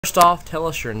First off, tell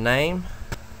us your name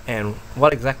and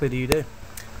what exactly do you do?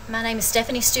 My name is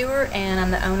Stephanie Stewart, and I'm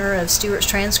the owner of Stewart's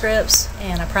Transcripts,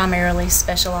 and I primarily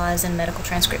specialize in medical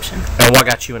transcription. And what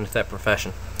got you into that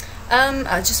profession?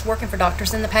 I was just working for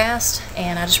doctors in the past,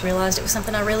 and I just realized it was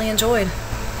something I really enjoyed.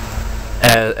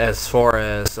 As far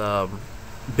as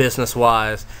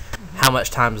business-wise, how much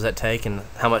time does that take and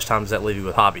how much time does that leave you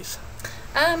with hobbies?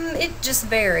 It just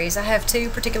varies. I have two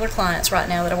particular clients right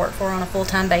now that I work for on a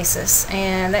full-time basis,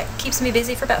 and that keeps me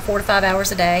busy for about 4 to 5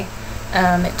 hours a day.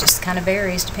 It just kind of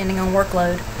varies depending on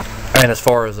workload. And as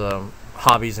far as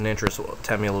hobbies and interests,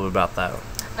 tell me a little bit about that.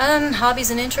 Hobbies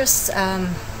and interests,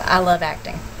 I love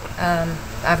acting.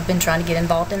 I've been trying to get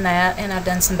involved in that, and I've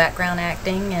done some background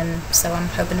acting, and so I'm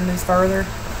hoping to move further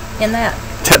in that.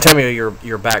 Tell me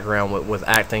your background with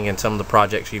acting and some of the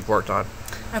projects you've worked on.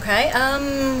 Okay,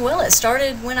 well, it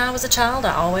started when I was a child.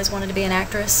 I always wanted to be an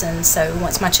actress, and so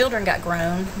once my children got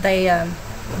grown, they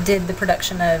did the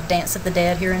production of Dance of the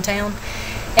Dead here in town,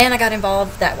 and I got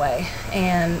involved that way,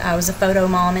 and I was a photo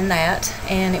mom in that,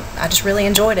 and I just really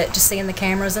enjoyed it, just seeing the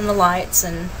cameras and the lights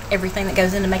and everything that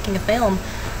goes into making a film.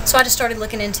 So I just started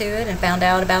looking into it and found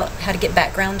out about how to get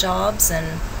background jobs,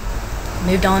 and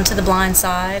moved on to The Blind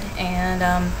Side and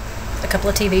a couple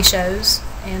of TV shows,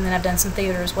 and then I've done some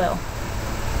theater as well.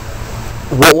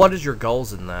 What is your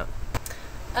goals in that?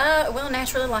 Well,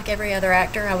 naturally, like every other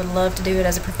actor, I would love to do it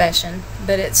as a profession,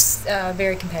 but it's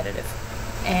very competitive.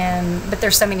 But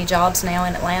there's so many jobs now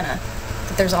in Atlanta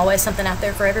that there's always something out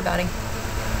there for everybody.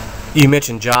 You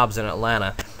mentioned jobs in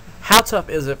Atlanta. How tough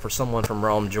is it for someone from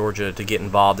Rome, Georgia to get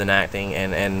involved in acting,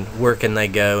 and where can they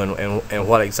go, and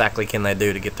what exactly can they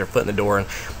do to get their foot in the door,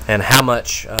 and how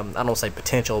much, I don't want to say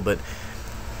potential, but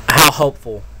how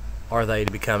hopeful are they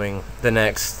to becoming the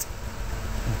next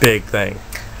big thing?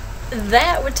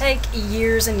 That would take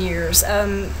years and years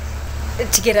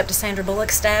to get up to Sandra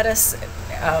Bullock status.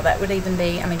 Oh, that would even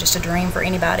be, I mean, just a dream for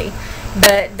anybody.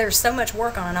 But there's so much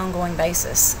work on an ongoing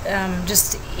basis.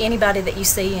 Just anybody that you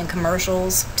see in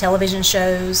commercials, television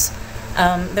shows,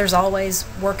 there's always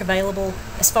work available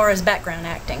as far as background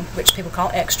acting, which people call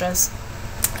extras.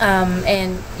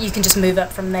 And you can just move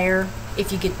up from there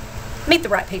if you could meet the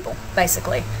right people,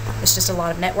 basically. There's just a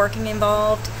lot of networking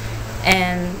involved,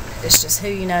 and it's just who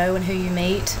you know and who you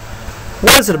meet.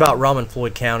 What is it about Rome and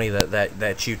Floyd County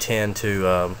that you tend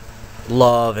to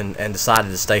love and decided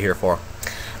to stay here for?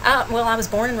 Well, I was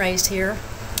born and raised here,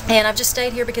 and I've just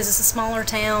stayed here because it's a smaller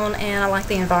town, and I like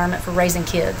the environment for raising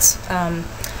kids. I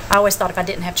always thought if I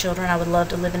didn't have children, I would love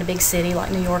to live in a big city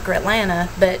like New York or Atlanta,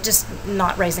 but just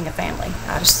not raising a family.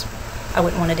 I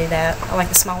wouldn't want to do that. I like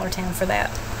the smaller town for that.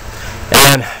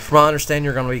 And from what I understand,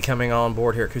 you're going to be coming on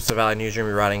board here at Coosa Valley News. You're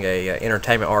going to be writing a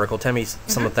entertainment article. Tell me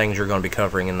some of the things you're going to be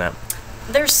covering in that.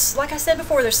 There's, like I said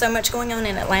before, there's so much going on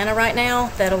in Atlanta right now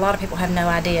that a lot of people have no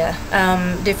idea.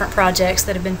 Different projects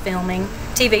that have been filming,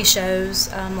 TV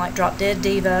shows like Drop Dead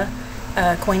Diva.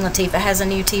 Queen Latifah has a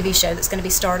new TV show that's going to be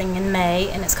starting in May,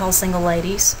 and it's called Single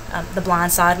Ladies. The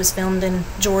Blind Side was filmed in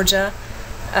Georgia.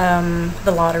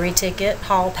 The Lottery Ticket,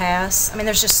 Hall Pass. I mean,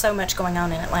 there's just so much going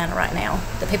on in Atlanta right now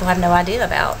that people have no idea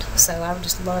about. So I would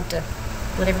just love to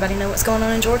let everybody know what's going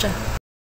on in Georgia.